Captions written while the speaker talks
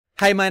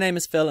Hey, my name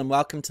is Phil and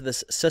welcome to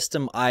this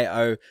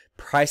Systeme.io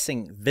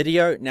pricing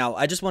video. Now,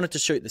 I just wanted to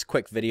shoot this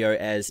quick video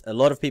as a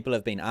lot of people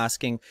have been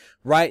asking.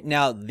 Right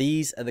now,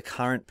 these are the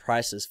current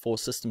prices for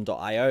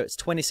Systeme.io. It's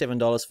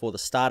 $27 for the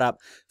startup,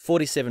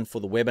 $47 for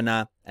the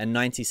webinar, and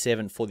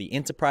 $97 for the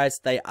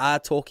enterprise. They are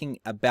talking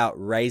about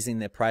raising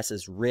their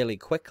prices really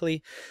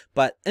quickly,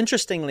 but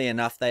interestingly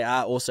enough, they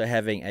are also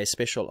having a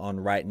special on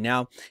right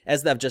now.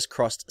 As they've just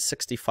crossed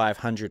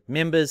 6,500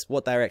 members,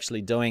 what they're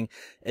actually doing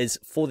is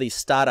for the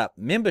startup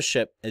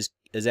membership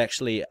is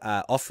actually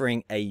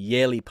offering a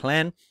yearly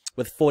plan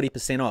with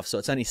 40% off. So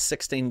it's only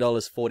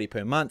 $16.40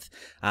 per month,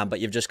 but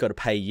you've just got to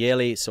pay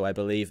yearly. So I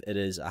believe it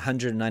is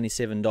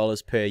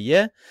 $197 per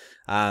year.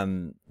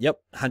 Yep,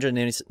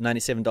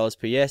 $197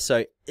 per year.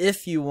 So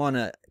if you want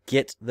to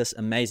get this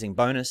amazing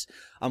bonus,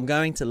 I'm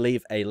going to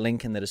leave a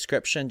link in the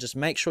description. Just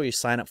make sure you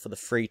sign up for the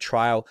free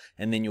trial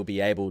and then you'll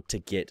be able to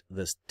get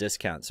this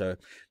discount. So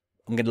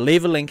I'm going to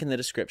leave a link in the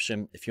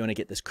description if you want to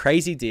get this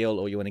crazy deal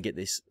or you want to get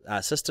this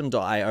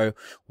Systeme.io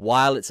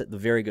while it's at the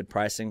very good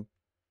pricing.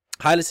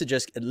 Highly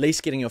suggest at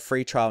least getting your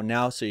free trial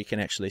now so you can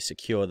actually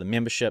secure the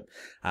membership,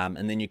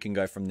 and then you can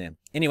go from there.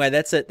 Anyway,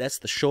 that's it. That's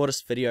the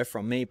shortest video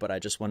from me, but I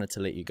just wanted to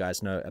let you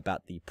guys know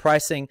about the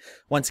pricing.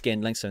 Once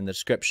again, links are in the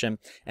description.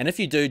 And if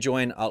you do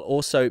join, I'll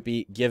also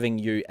be giving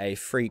you a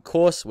free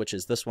course, which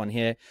is this one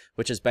here,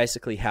 which is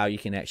basically how you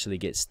can actually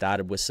get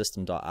started with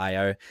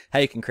Systeme.io, how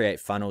you can create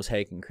funnels, how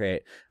you can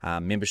create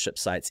membership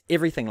sites,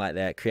 everything like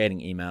that, creating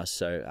emails.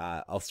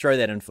 So I'll throw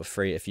that in for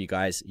free if you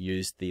guys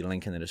use the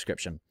link in the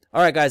description.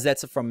 All right, guys,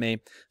 that's it from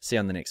me. See you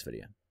on the next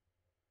video.